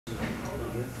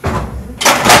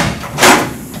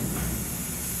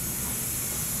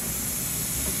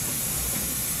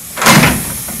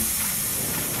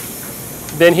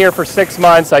been here for 6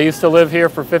 months. I used to live here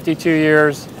for 52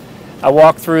 years. I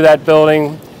walked through that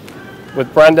building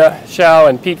with Brenda Schell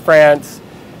and Pete France,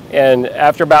 and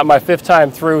after about my 5th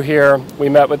time through here, we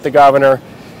met with the governor,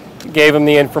 gave him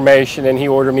the information, and he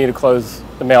ordered me to close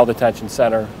the male detention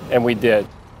center, and we did.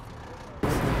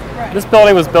 Right. This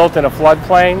building was built in a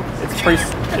floodplain.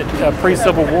 It's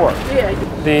pre-Civil War.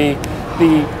 The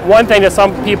one thing that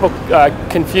some people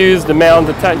confuse the male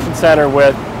detention center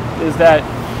with is that,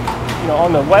 you know,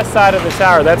 on the west side of the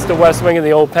tower, that's the west wing of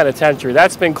the old penitentiary.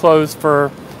 That's been closed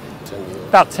for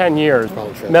about 10 years.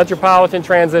 Metropolitan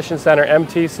Transition Center,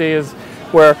 MTC, is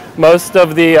where most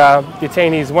of the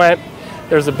detainees went.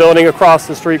 There's a building across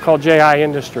the street called JI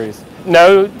Industries.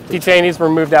 No detainees were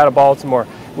moved out of Baltimore.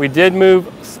 We did move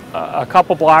a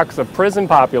couple blocks of prison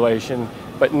population,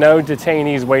 but no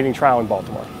detainees waiting trial in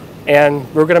Baltimore. And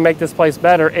we're going to make this place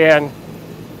better, and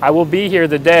I will be here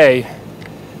the day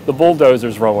the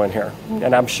bulldozers roll in here.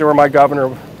 And I'm sure my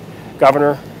Governor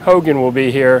Hogan will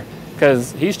be here,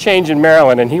 because he's changing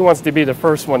Maryland and he wants to be the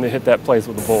first one to hit that place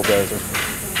with a bulldozer.